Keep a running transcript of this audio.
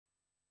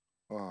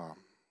Oh,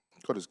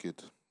 God is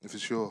good. If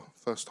it's your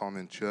first time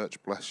in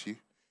church, bless you.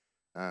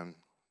 It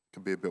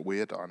can be a bit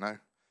weird, I know.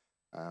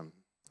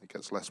 It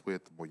gets less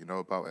weird the more you know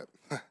about it.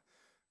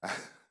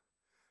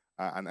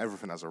 And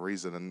everything has a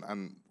reason.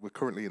 And we're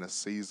currently in a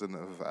season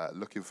of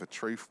looking for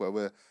truth, where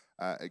we're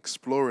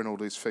exploring all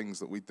these things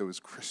that we do as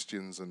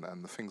Christians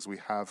and the things we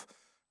have,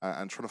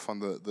 and trying to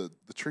find the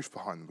truth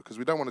behind them, because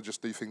we don't want to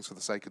just do things for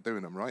the sake of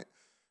doing them, right?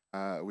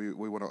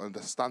 We want to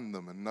understand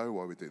them and know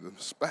why we do them,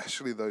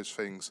 especially those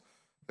things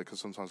that can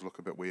sometimes look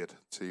a bit weird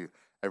to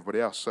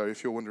everybody else. So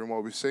if you're wondering why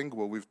we sing,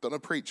 well, we've done a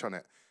preach on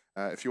it.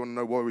 If you want to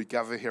know why we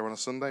gather here on a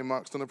Sunday,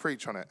 Mark's done a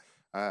preach on it.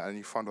 And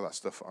you find all that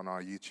stuff on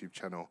our YouTube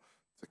channel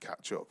to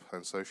catch up.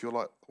 And so if you're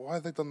like, why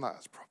have they done that?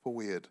 It's proper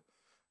weird.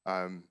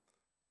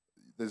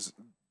 There's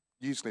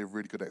usually a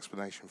really good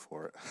explanation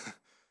for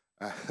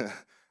it.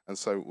 And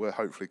so we're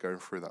hopefully going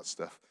through that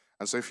stuff.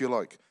 And so if you're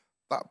like,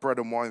 that bread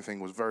and wine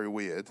thing was very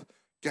weird,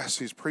 guess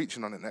who's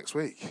preaching on it next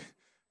week?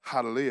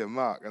 Hallelujah,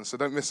 Mark. And so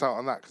don't miss out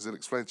on that, because it'll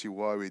explain to you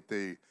why we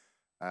do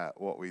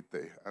what we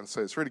do. And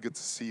so it's really good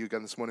to see you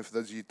again this morning. For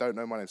those of you who don't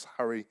know, my name's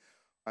Harry.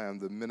 I am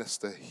the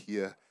minister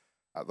here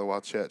at the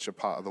Wild Church, a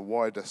part of the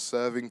wider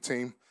serving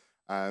team.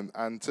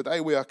 And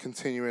today we are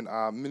continuing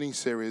our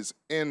mini-series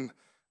in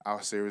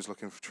our series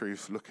Looking for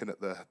Truth, looking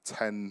at the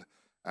 10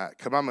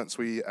 commandments.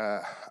 We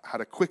had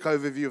a quick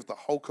overview of the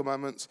whole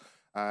commandments,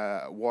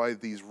 why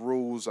these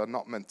rules are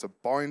not meant to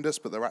bind us,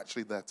 but they're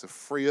actually there to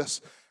free us,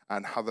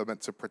 and how they're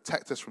meant to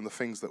protect us from the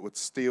things that would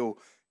steal,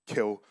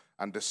 kill,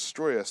 and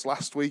destroy us.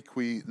 Last week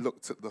we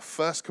looked at the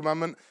first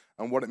commandment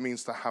and what it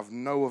means to have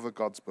no other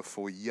gods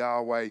before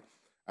Yahweh,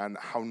 and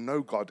how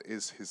no God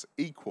is his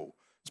equal.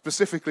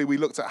 Specifically, we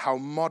looked at how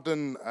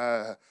modern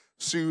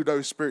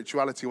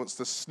pseudo-spirituality wants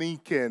to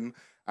sneak in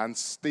and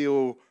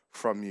steal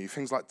from you.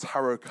 Things like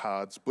tarot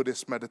cards,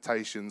 Buddhist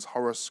meditations,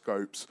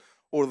 horoscopes,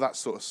 all of that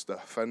sort of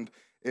stuff. And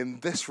in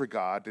this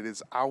regard, it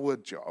is our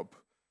job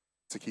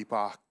to keep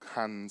our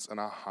hands and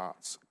our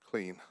hearts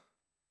clean.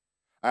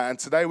 And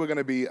today we're going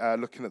to be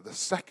looking at the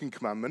second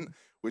commandment,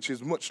 which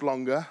is much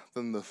longer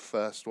than the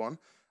first one,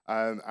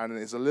 and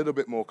is a little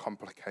bit more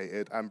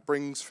complicated and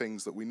brings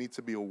things that we need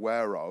to be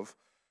aware of.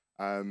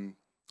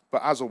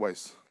 But as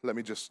always, let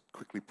me just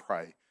quickly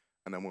pray,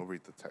 and then we'll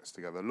read the text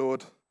together.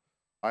 Lord,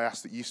 I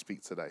ask that you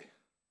speak today.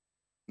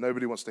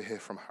 Nobody wants to hear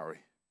from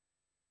Harry,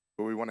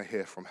 but we want to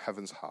hear from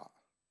heaven's heart.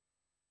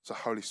 So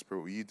Holy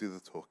Spirit, will you do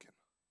the talking?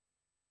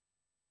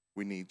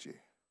 We need you.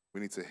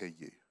 We need to hear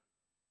you.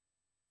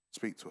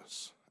 Speak to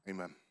us.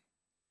 Amen.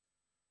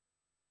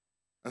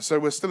 And so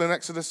we're still in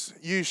Exodus.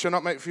 You shall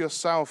not make for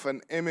yourself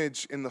an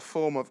image in the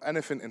form of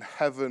anything in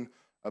heaven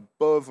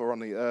above, or on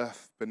the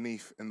earth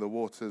beneath, in the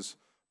waters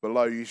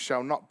below. You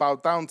shall not bow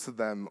down to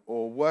them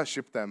or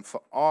worship them,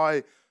 for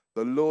I,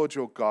 the Lord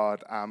your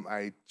God, am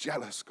a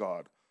jealous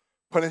God,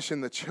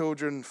 punishing the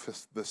children for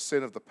the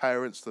sin of the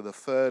parents to the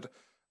third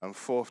and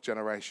fourth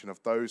generation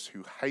of those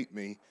who hate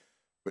me,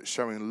 but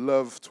showing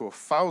love to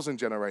 1,000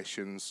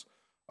 generations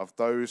of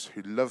those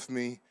who love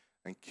me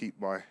and keep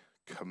my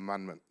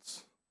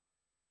commandments.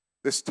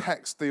 This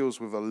text deals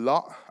with a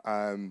lot,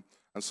 and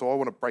so I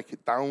want to break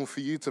it down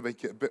for you to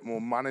make it a bit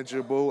more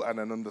manageable and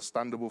an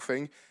understandable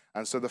thing.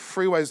 And so the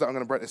three ways that I'm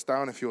going to break this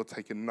down, if you're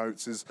taking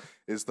notes,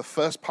 is the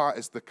first part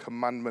is the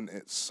commandment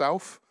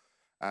itself.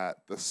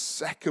 The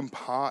second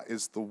part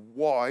is the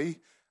why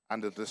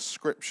and a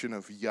description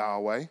of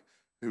Yahweh,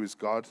 who is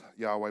God.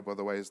 Yahweh, by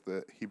the way, is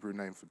the Hebrew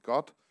name for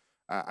God.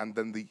 And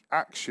then the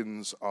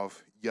actions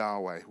of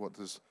Yahweh. What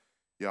does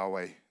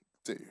Yahweh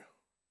do?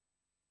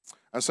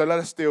 And so let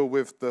us deal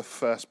with the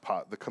first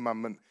part, the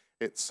commandment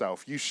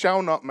itself. You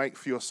shall not make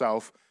for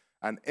yourself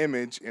an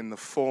image in the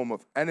form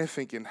of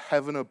anything in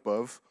heaven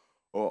above,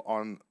 or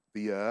on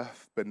the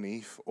earth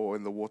beneath, or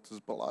in the waters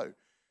below.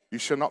 You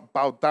shall not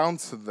bow down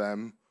to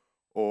them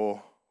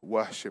or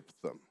worship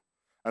them.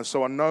 And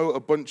so I know a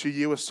bunch of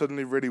you are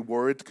suddenly really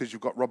worried because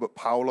you've got Robert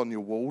Powell on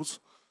your walls.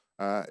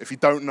 If you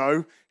don't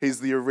know, he's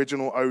the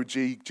original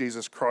OG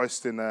Jesus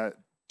Christ in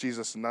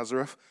Jesus of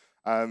Nazareth.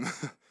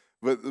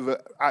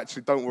 But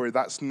actually, don't worry,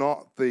 that's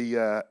not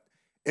the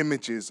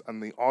images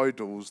and the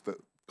idols that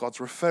God's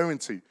referring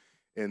to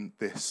in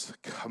this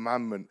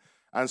commandment.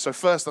 And so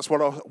first, that's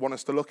what I want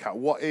us to look at.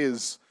 What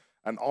is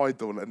an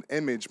idol, an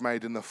image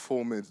made in the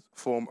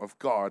form of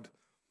God?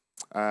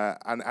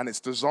 And it's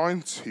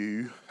designed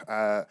to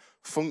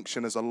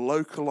function as a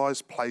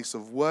localized place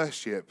of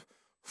worship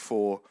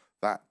for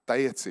that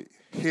deity.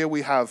 Here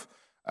we have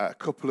a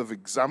couple of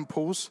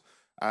examples.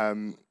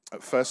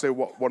 Firstly,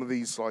 what one of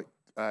these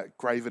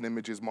graven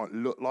images might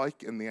look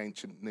like in the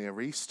ancient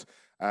Near East.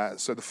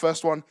 So the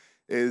first one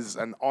is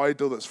an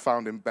idol that's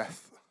found in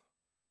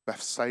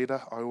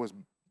Bethsaida. I always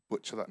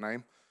butcher that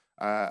name.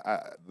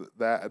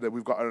 There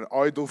we've got an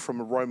idol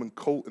from a Roman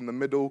cult in the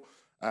middle.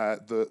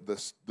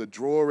 The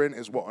drawing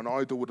is what an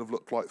idol would have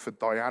looked like for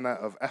Diana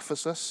of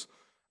Ephesus.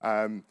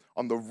 On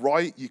the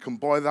right, you can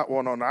buy that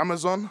one on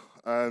Amazon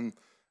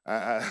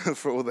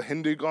for all the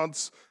Hindu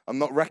gods. I'm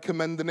not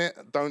recommending it.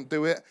 Don't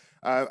do it.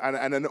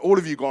 And then all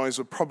of you guys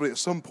have probably at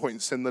some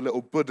point seen the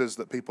little Buddhas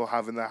that people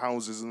have in their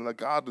houses and their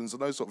gardens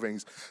and those sort of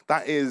things.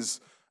 That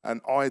is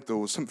an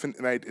idol, something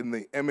made in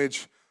the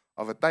image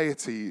of a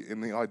deity,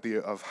 in the idea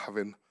of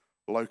having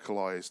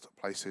localized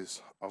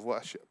places of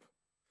worship.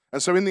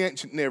 And so in the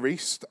ancient Near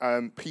East,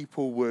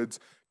 people would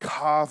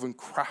carve and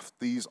craft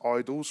these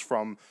idols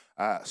from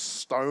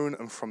stone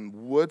and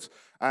from wood.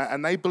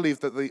 And they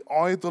believed that the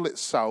idol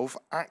itself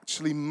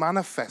actually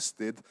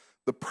manifested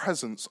the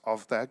presence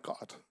of their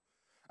God.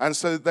 And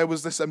so there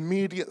was this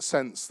immediate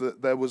sense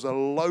that there was a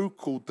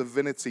local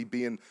divinity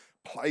being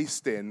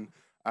placed in.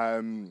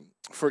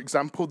 For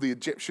example, the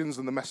Egyptians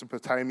and the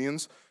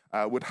Mesopotamians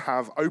would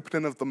have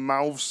opening of the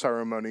mouth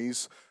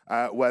ceremonies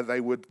where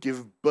they would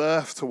give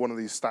birth to one of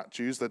these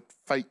statues, they'd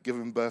fake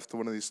giving birth to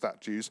one of these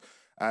statues,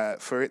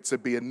 for it to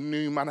be a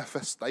new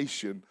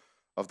manifestation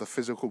of the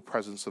physical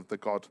presence of the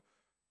God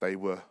they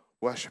were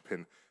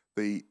worshipping,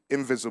 the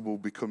invisible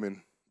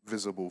becoming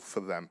visible for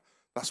them.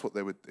 That's what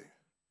they would do.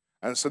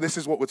 And so this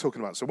is what we're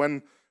talking about. So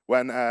when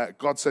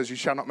God says you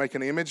shall not make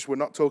any image, we're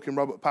not talking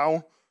Robert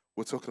Powell.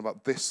 We're talking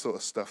about this sort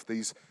of stuff,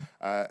 these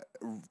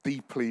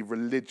deeply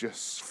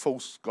religious,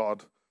 false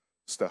God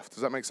stuff.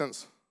 Does that make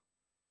sense?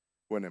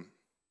 Winning.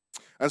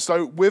 And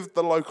so with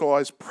the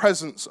localized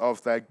presence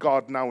of their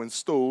God now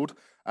installed,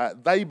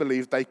 they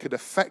believed they could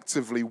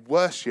effectively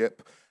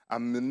worship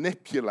and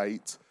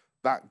manipulate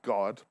that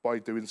God by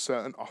doing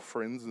certain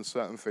offerings and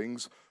certain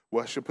things.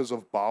 Worshippers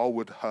of Baal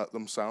would hurt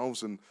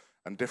themselves, and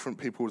different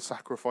people would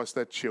sacrifice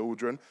their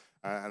children,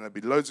 and there'd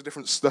be loads of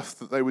different stuff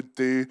that they would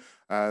do.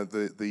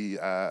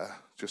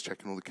 Just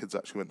checking all the kids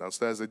actually went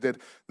downstairs. They did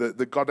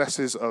the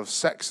goddesses of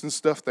sex and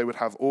stuff. They would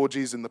have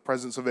orgies in the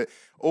presence of it,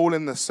 all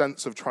in the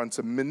sense of trying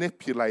to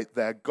manipulate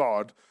their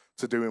God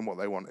to doing what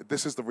they wanted.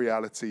 This is the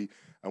reality,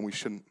 and we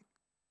shouldn't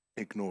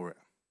ignore it.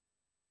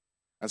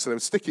 And so they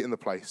would stick it in the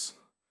place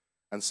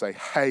and say,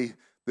 hey,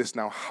 this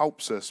now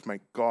helps us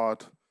make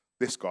God,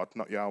 this God,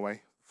 not Yahweh,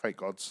 fake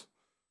gods,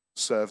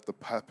 serve the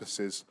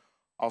purposes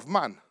of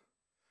man.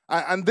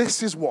 And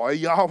this is why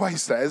Yahweh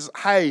says,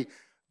 hey,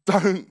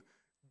 don't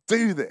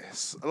do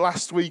this.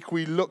 Last week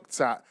we looked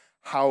at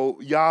how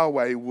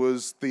Yahweh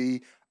was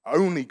the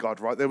only God,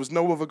 right? There was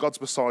no other gods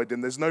beside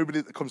him. There's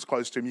nobody that comes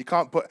close to him. You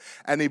can't put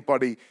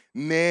anybody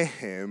near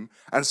him.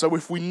 And so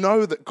if we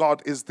know that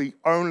God is the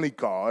only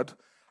God,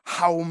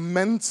 how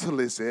mental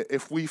is it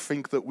if we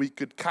think that we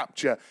could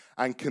capture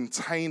and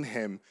contain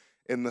him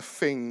in the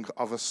thing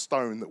of a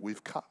stone that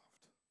we've carved?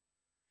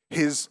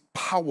 His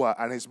power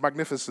and his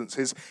magnificence,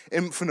 his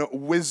infinite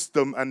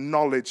wisdom and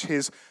knowledge,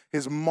 his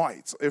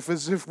might,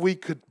 as if we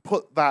could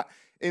put that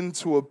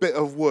into a bit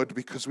of wood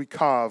because we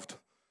carved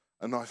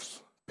a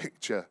nice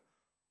picture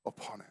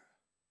upon it.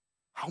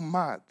 How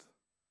mad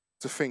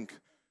to think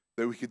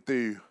that we could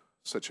do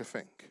such a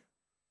thing.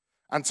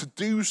 And to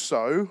do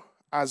so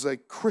as a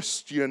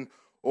Christian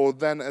or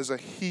then as a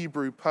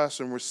Hebrew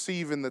person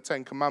receiving the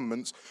Ten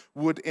Commandments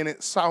would in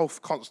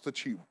itself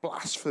constitute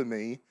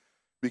blasphemy,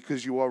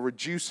 because you are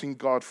reducing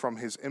God from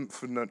his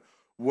infinite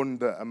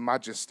wonder and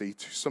majesty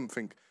to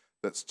something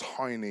that's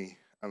tiny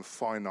and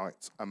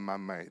finite and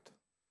man-made.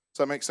 Does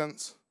that make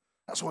sense?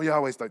 That's what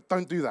Yahweh's like.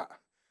 Don't do that.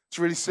 It's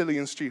really silly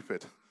and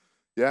stupid.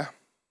 Yeah?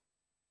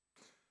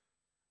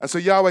 And so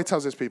Yahweh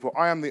tells his people,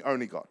 I am the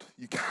only God.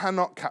 You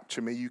cannot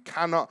capture me. You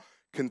cannot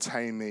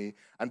contain me.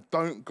 And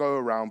don't go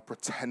around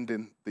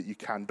pretending that you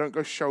can. Don't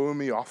go showing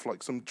me off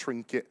like some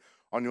trinket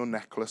on your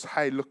necklace.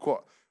 Hey, look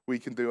what we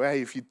can do.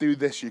 Hey, if you do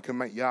this, you can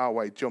make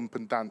Yahweh jump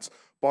and dance.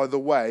 By the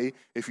way,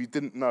 if you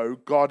didn't know,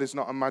 God is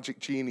not a magic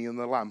genie in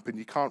the lamp, and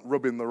you can't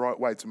rub him the right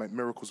way to make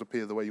miracles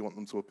appear the way you want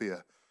them to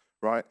appear,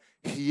 right?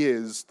 He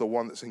is the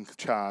one that's in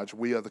charge.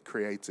 We are the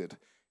created.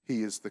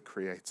 He is the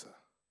creator.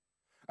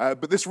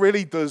 But this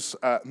really does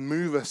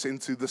move us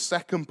into the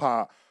second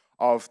part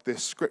of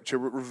this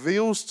scripture. It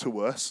reveals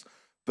to us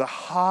the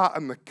heart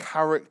and the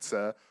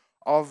character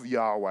of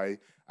Yahweh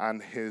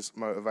and his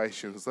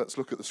motivations. Let's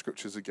look at the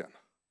scriptures again.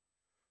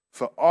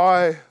 For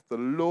I, the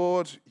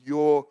Lord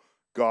your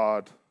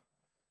God,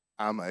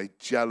 am a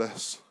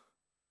jealous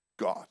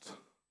God.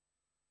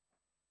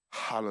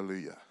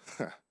 Hallelujah.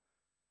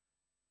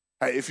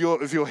 Hey, if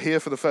you're here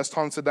for the first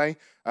time today,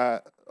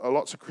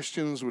 lots of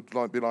Christians would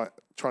be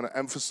trying to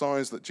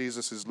emphasize that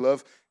Jesus is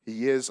love.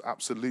 He is,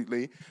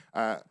 absolutely.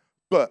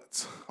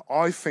 But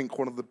I think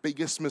one of the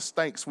biggest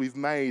mistakes we've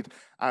made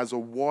as a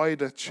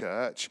wider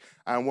church,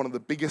 and one of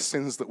the biggest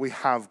sins that we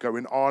have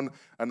going on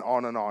and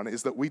on and on,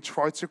 is that we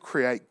try to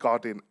create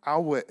God in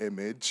our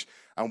image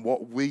and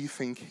what we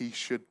think he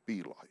should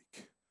be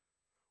like.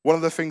 One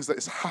of the things that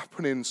is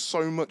happening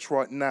so much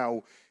right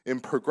now in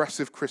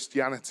progressive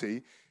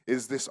Christianity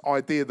is this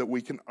idea that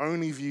we can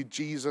only view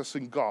Jesus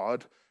and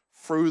God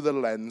through the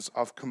lens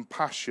of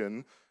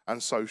compassion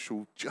and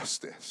social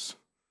justice.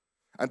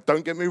 And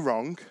don't get me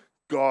wrong,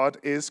 God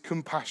is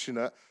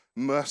compassionate,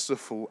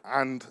 merciful,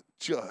 and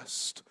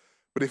just.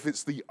 But if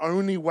it's the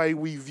only way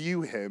we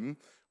view him,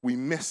 we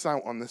miss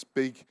out on this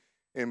big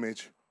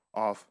image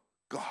of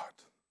God.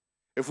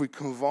 If we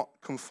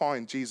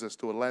confine Jesus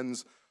to a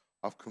lens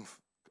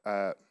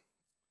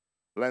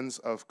lens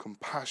of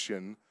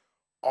compassion,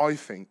 I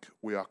think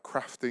we are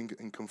crafting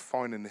and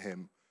confining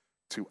him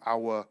to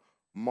our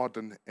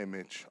modern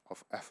image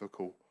of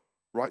ethical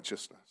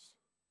righteousness.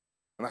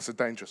 And that's a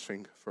dangerous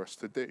thing for us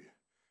to do.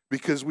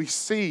 Because we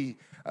see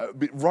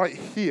right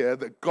here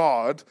that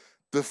God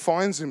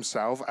defines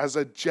himself as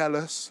a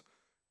jealous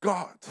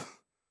God.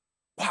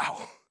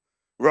 Wow,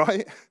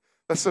 right?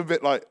 That's a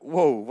bit like,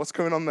 whoa, what's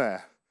going on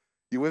there?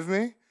 You with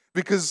me?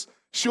 Because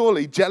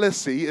surely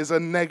jealousy is a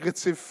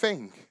negative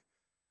thing.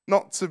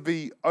 Not to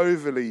be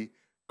overly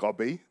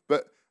gobby,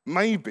 but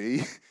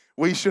maybe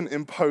we shouldn't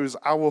impose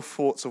our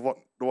thoughts of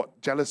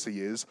what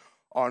jealousy is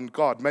on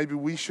God. Maybe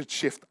we should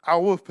shift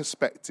our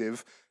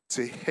perspective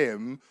to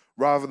him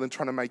rather than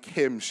trying to make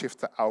him shift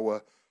to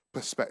our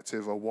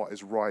perspective of what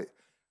is right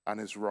and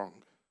is wrong.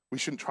 We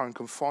shouldn't try and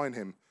confine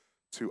him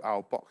to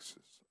our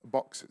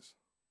boxes.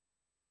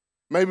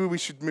 Maybe we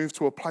should move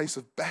to a place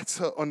of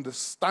better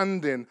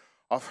understanding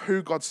of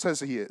who God says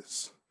he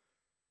is.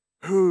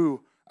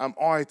 Who am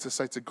I to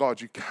say to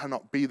God, you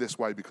cannot be this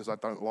way because I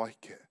don't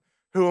like it?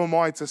 Who am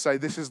I to say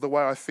this is the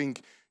way I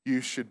think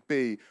you should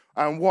be?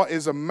 And what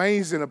is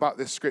amazing about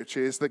this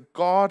scripture is that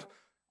God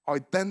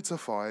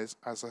identifies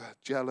as a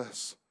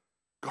jealous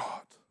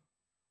God,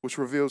 which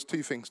reveals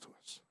two things to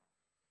us.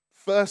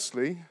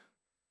 Firstly,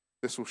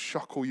 this will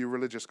shock all you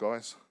religious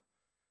guys.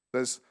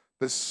 There's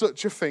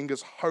such a thing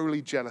as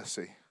holy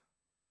jealousy.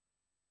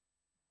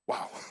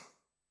 Wow,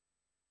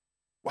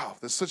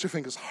 there's such a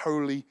thing as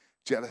holy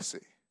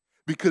jealousy.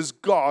 Because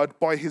God,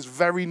 by his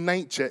very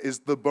nature, is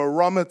the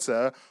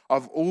barometer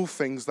of all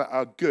things that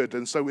are good.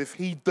 And so if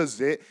he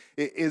does it,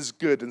 it is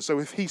good. And so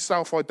if he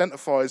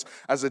self-identifies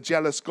as a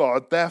jealous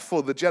God,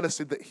 therefore the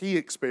jealousy that he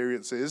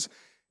experiences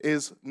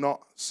is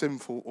not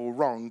sinful or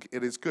wrong.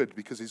 It is good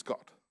because he's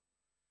God.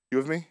 You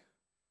with me?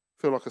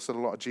 I feel like I said a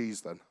lot of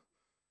G's then.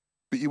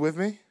 But you with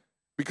me?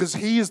 Because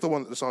he is the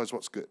one that decides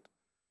what's good.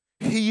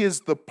 He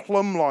is the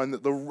plumb line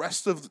that the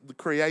rest of the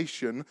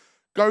creation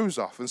goes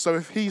off. And so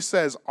if he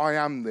says, I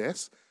am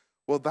this,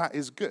 well, that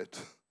is good.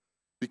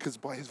 Because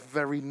by his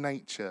very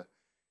nature,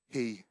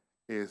 he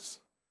is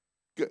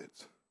good.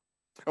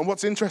 And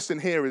what's interesting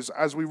here is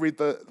as we read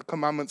the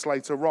commandments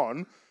later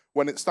on,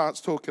 when it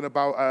starts talking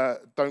about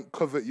don't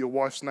covet your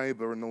wife's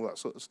neighbor and all that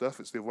sort of stuff,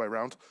 it's the other way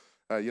around,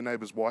 your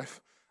neighbor's wife,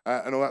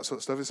 and all that sort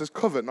of stuff. It says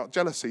covet, not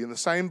jealousy. In the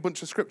same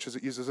bunch of scriptures,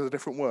 it uses a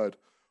different word.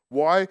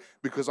 Why?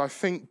 Because I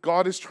think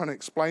God is trying to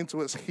explain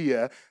to us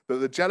here that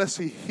the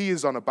jealousy he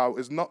is on about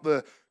is not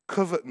the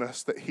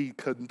covetousness that he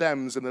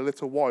condemns in a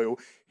little while.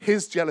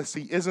 His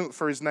jealousy isn't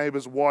for his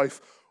neighbor's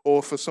wife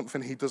or for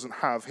something he doesn't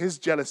have. His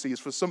jealousy is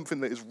for something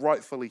that is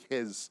rightfully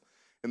his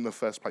in the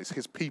first place,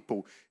 his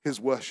people, his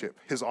worship,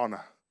 his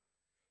honor.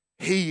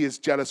 He is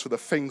jealous for the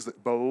things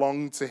that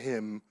belong to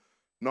him,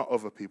 not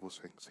other people's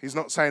things. He's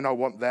not saying, I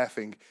want their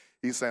thing.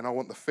 He's saying, I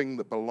want the thing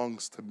that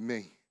belongs to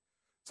me.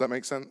 Does that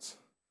make sense?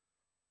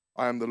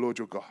 I am the Lord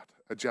your God,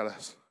 a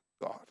jealous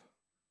God.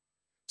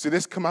 See,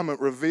 this commandment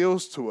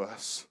reveals to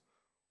us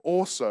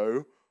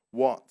also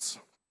what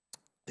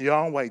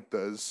Yahweh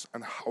does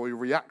and how he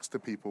reacts to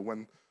people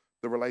when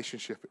the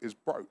relationship is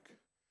broke.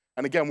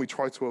 And again, we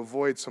try to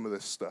avoid some of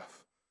this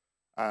stuff.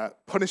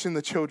 Punishing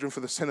the children for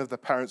the sin of their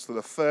parents to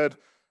the third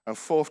and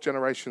fourth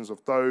generations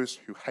of those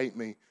who hate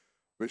me,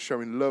 but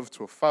showing love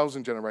to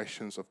 1,000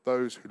 generations of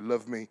those who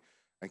love me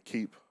and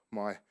keep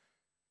my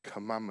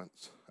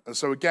commandments. And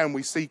so again,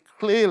 we see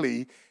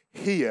clearly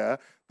here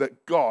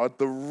that God,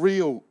 the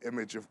real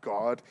image of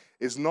God,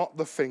 is not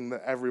the thing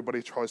that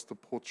everybody tries to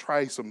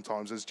portray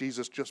sometimes as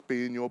Jesus just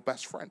being your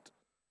best friend.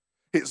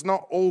 It's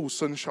not all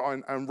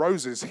sunshine and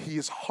roses. He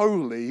is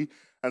holy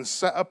and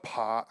set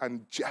apart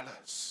and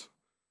jealous.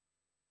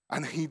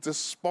 And he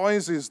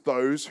despises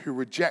those who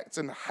reject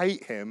and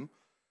hate him.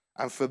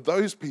 And for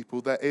those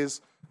people, there is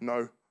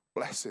no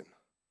blessing.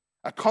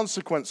 A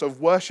consequence of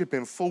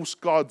worshiping false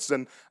gods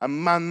and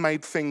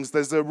man-made things,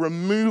 there's a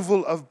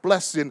removal of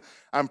blessing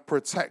and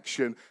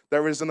protection.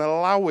 There is an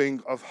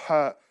allowing of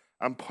hurt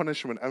and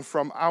punishment. And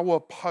from our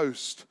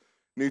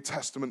post-New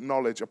Testament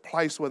knowledge, a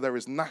place where there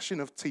is gnashing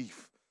of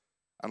teeth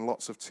and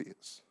lots of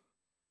tears.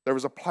 There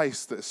is a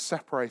place that is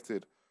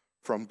separated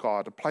from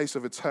God, a place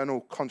of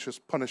eternal conscious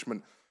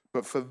punishment.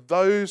 But for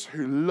those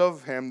who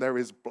love him, there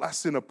is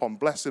blessing upon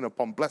blessing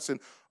upon blessing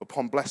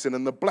upon blessing.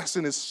 And the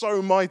blessing is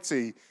so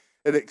mighty,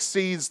 it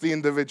exceeds the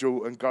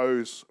individual and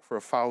goes for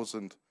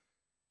 1,000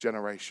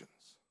 generations.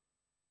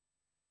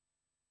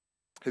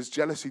 His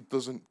jealousy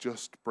doesn't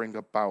just bring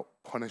about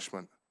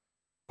punishment,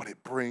 but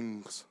it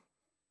brings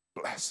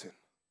blessing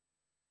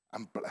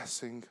and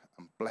blessing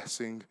and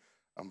blessing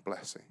and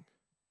blessing.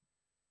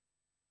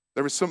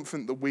 There is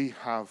something that we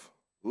have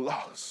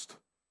lost,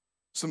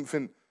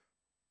 something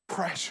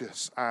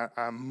precious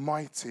and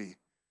mighty,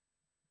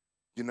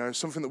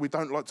 something that we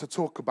don't like to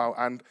talk about.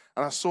 And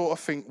I sort of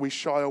think we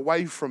shy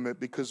away from it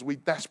because we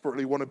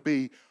desperately want to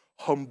be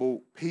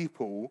humble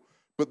people.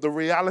 But the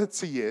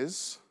reality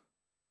is,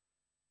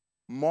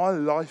 my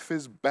life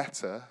is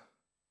better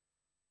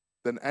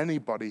than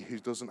anybody who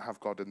doesn't have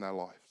God in their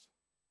lives.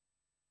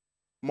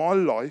 My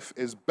life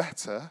is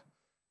better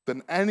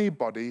than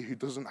anybody who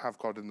doesn't have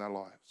God in their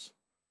lives.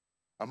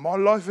 And my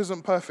life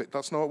isn't perfect.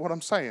 That's not what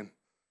I'm saying.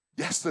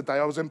 Yesterday,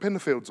 I was in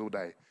Pinderfields all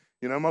day.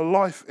 My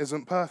life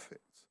isn't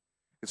perfect.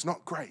 It's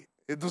not great.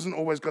 It doesn't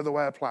always go the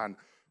way I plan.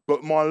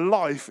 But my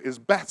life is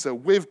better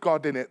with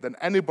God in it than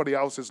anybody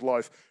else's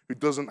life who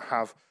doesn't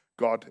have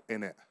God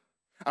in it.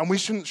 And we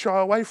shouldn't shy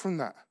away from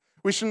that.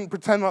 We shouldn't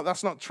pretend like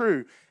that's not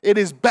true. It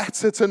is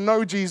better to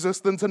know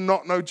Jesus than to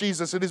not know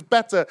Jesus. It is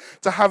better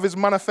to have his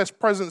manifest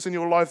presence in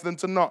your life than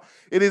to not.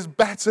 It is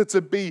better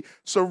to be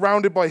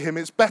surrounded by him.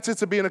 It's better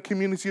to be in a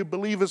community of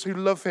believers who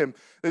love him.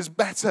 It's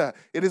better.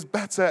 It is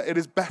better. It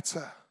is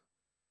better.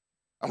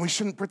 And we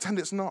shouldn't pretend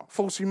it's not.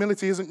 False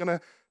humility isn't going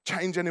to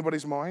change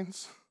anybody's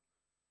minds.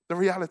 The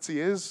reality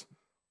is,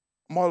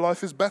 my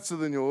life is better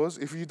than yours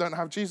if you don't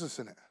have Jesus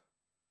in it.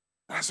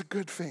 That's a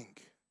good thing.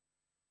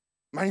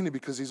 Mainly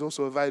because he's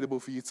also available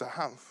for you to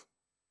have.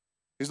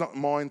 He's not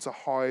mine to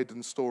hide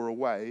and store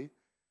away.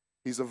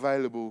 He's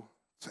available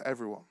to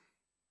everyone.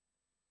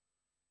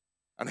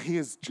 And he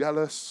is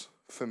jealous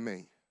for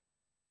me.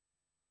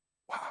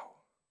 Wow.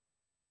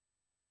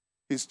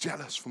 He's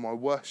jealous for my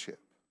worship.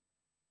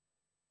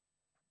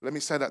 Let me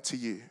say that to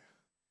you.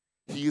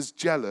 He is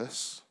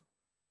jealous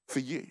for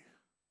you.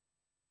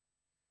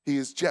 He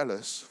is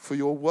jealous for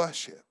your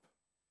worship.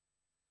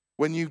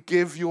 When you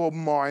give your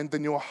mind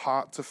and your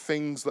heart to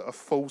things that are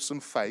false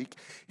and fake,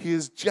 he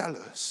is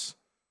jealous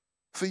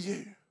for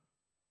you.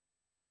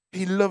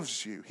 He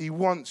loves you. He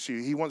wants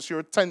you. He wants your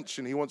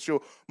attention. He wants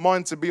your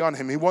mind to be on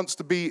him. He wants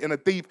to be in a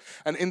deep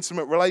and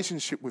intimate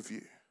relationship with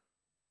you.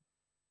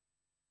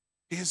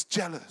 He is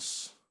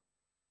jealous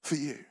for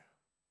you.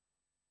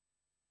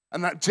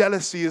 And that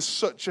jealousy is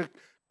such a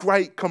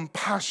great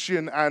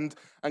compassion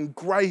and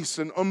grace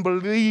and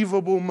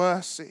unbelievable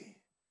mercy.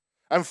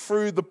 And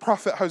through the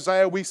prophet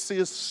Hosea, we see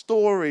a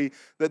story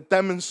that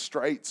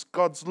demonstrates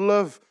God's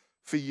love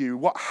for you,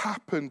 what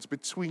happened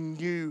between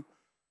you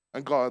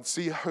and God.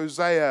 See,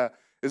 Hosea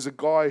is a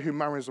guy who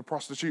marries a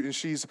prostitute, and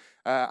she's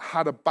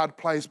had a bad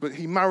place, but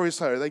he marries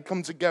her. They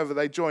come together,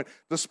 they join.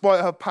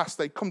 Despite her past,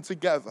 they come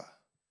together.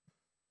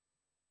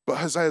 But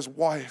Hosea's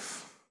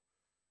wife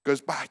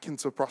goes back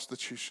into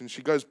prostitution.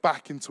 She goes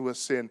back into her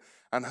sin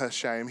and her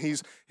shame.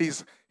 He's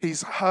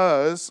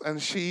hers, and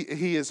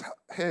he is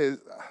his.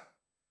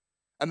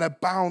 And they're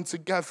bound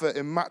together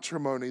in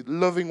matrimony,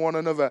 loving one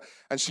another.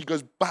 And she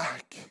goes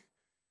back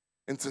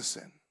into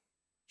sin.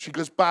 She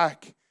goes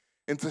back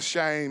into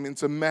shame,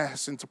 into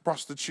mess, into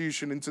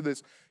prostitution, into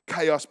this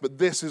chaos. But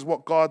this is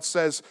what God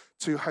says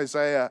to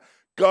Hosea.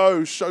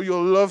 Go, show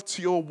your love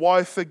to your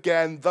wife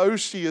again, though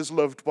she is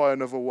loved by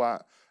another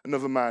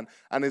man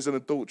and is an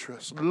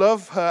adulteress.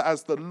 Love her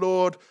as the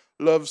Lord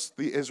loves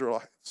the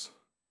Israelites,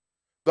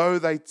 though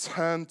they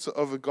turn to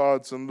other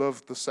gods and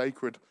love the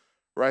sacred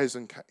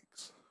raisin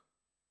cakes.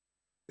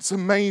 It's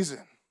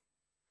amazing.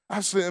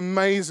 Absolutely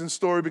amazing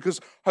story, because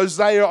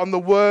Hosea, on the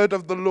word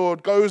of the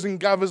Lord, goes and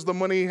gathers the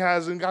money he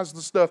has and gathers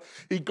the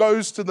stuff. He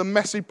goes to the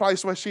messy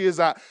place where she is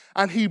at,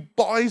 and he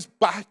buys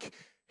back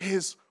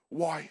his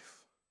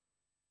wife.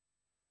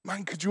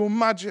 Man, could you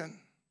imagine?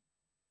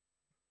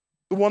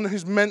 The one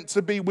who's meant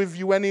to be with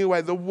you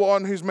anyway, the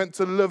one who's meant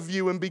to love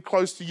you and be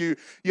close to you,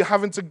 you're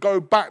having to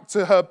go back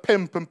to her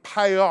pimp and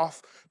pay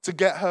off to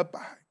get her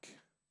back.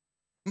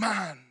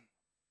 Man,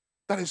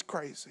 that is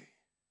crazy.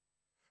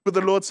 But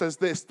the Lord says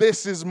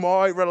this is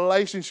my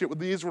relationship with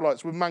the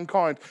Israelites, with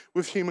mankind,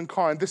 with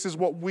humankind. This is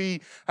what we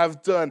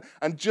have done.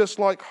 And just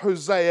like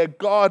Hosea,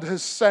 God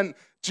has sent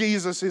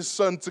Jesus, his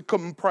son, to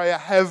come and pay a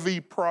heavy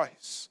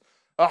price,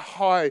 a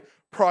high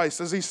price.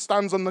 As he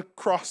stands on the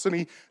cross and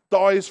he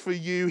dies for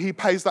you, he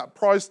pays that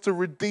price to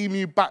redeem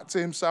you back to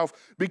himself,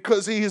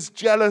 because he is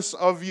jealous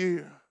of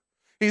you.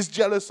 He's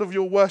jealous of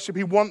your worship.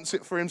 He wants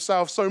it for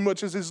himself so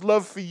much as his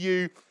love for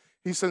you.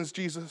 He sends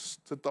Jesus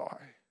to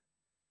die.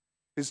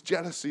 His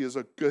jealousy is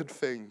a good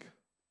thing,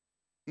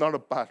 not a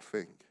bad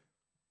thing,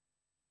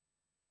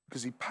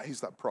 because he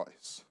pays that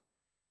price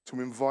to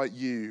invite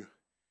you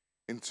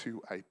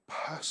into a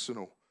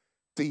personal,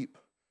 deep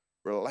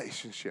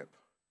relationship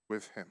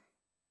with him.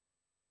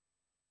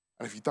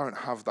 And if you don't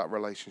have that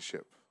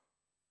relationship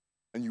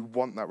and you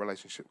want that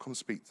relationship, come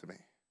speak to me.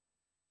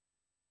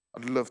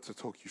 I'd love to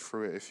talk you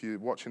through it. If you're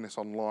watching this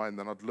online,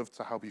 then I'd love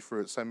to help you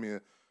through it. Send me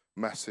a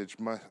message.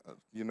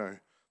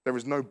 There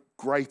is no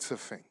greater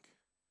thing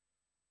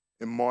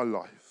in my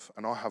life,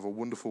 and I have a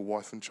wonderful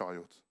wife and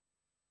child.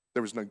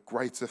 There is no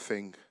greater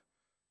thing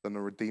than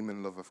the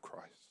redeeming love of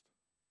Christ.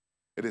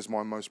 It is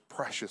my most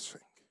precious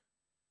thing,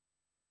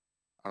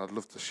 and I'd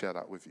love to share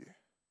that with you.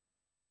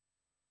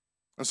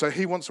 And so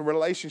he wants a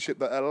relationship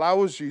that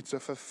allows you to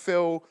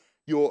fulfill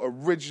your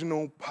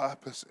original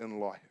purpose in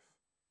life,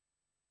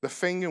 the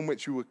thing in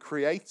which you were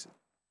created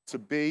to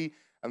be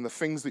and the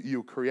things that you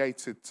were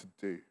created to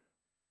do,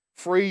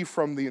 free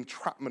from the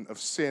entrapment of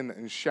sin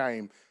and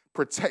shame,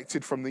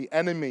 protected from the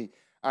enemy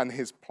and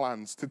his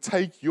plans, to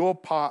take your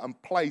part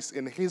and place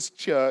in his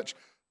church,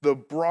 the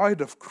bride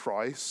of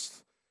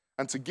Christ,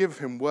 and to give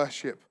him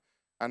worship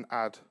and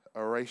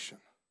adoration.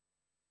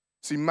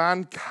 See,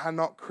 man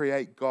cannot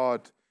create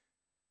God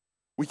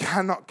We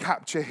cannot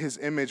capture his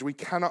image. We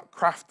cannot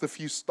craft a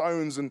few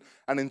stones and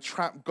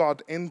entrap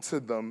God into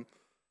them.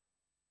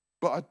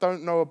 But I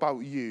don't know about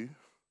you.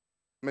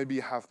 Maybe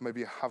you have,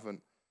 maybe you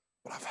haven't.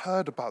 But I've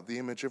heard about the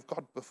image of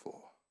God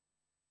before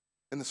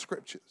in the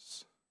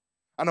scriptures.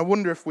 And I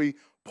wonder if we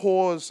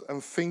pause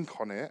and think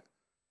on it,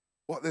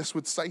 what this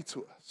would say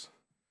to us.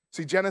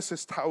 See,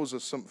 Genesis tells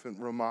us something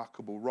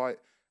remarkable right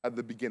at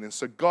the beginning.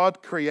 So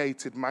God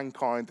created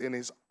mankind in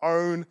his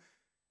own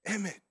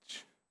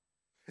image.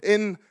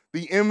 In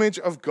the image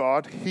of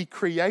God, he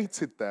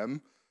created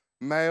them,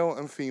 male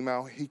and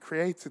female, he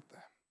created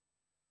them.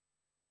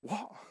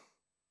 What?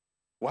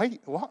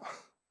 Wait, what?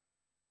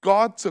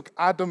 God took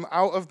Adam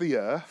out of the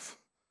earth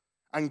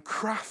and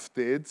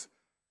crafted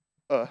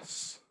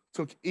us,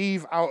 took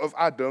Eve out of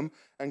Adam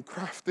and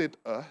crafted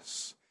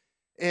us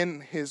in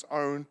his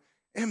own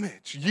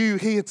image. You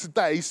here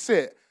today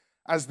sit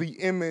as the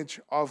image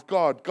of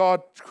God.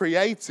 God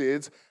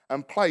created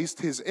and placed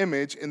his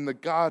image in the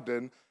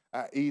garden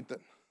at Eden.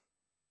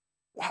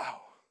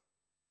 Wow.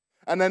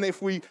 And then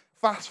if we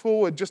fast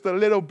forward just a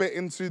little bit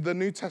into the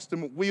New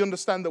Testament, we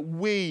understand that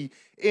we,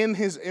 in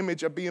his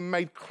image, are being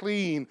made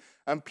clean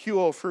and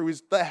pure through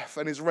his death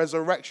and his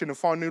resurrection and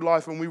find new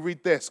life. And we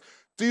read this: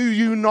 do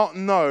you not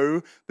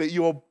know that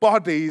your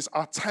bodies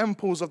are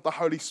temples of the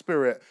Holy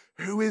Spirit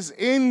who is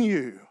in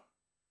you?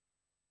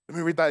 Let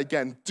me read that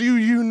again. Do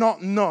you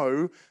not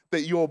know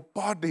that your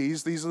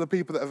bodies, these are the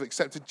people that have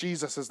accepted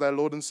Jesus as their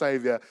Lord and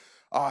Savior,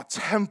 are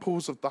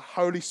temples of the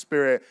Holy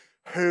Spirit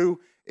who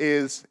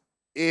is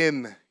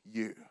in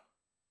you,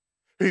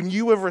 whom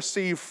you have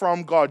received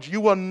from God?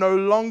 You are no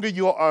longer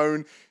your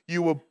own.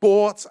 You were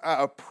bought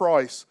at a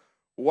price.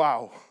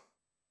 Wow.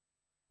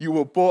 You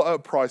were bought at a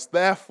price.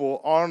 Therefore,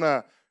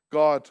 honor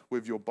God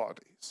with your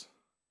bodies.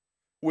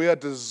 We are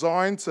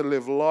designed to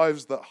live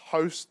lives that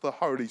host the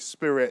Holy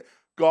Spirit,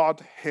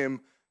 God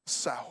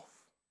himself.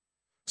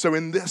 So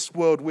in this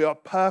world, we are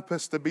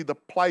purposed to be the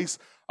place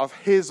of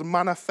his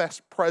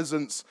manifest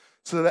presence,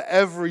 so that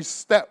every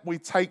step we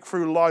take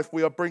through life,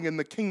 we are bringing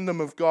the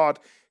kingdom of God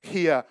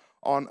here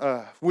on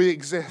earth. We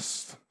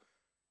exist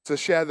to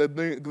share the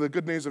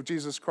good news of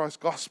Jesus Christ's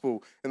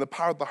gospel in the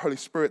power of the Holy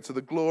Spirit to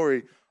the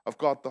glory of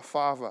God the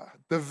Father.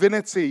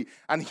 Divinity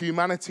and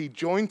humanity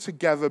joined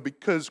together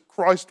because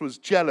Christ was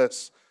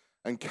jealous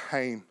and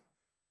came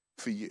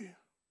for you.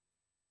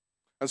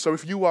 And so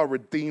if you are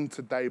redeemed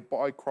today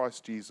by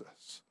Christ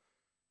Jesus,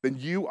 then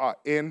you are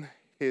in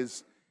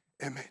his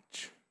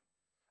image,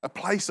 a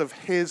place of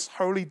his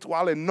holy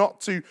dwelling, not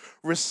to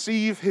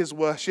receive his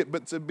worship,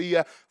 but to be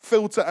a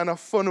filter and a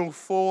funnel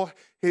for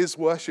his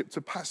worship,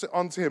 to pass it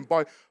on to him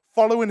by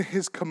following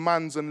his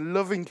commands and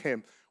loving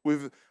him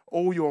with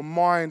all your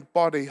mind,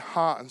 body,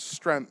 heart, and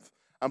strength,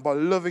 and by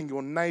loving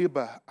your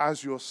neighbor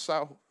as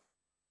yourself.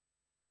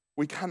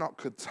 We cannot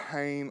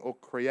contain or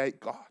create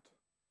God,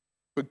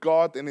 but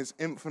God in his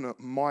infinite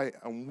might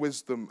and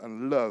wisdom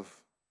and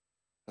love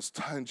has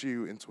turned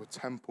you into a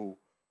temple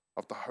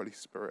of the Holy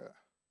Spirit.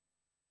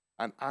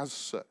 And as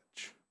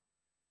such,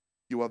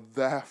 you are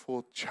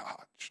therefore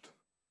charged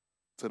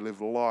to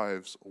live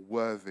lives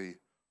worthy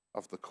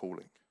of the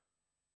calling.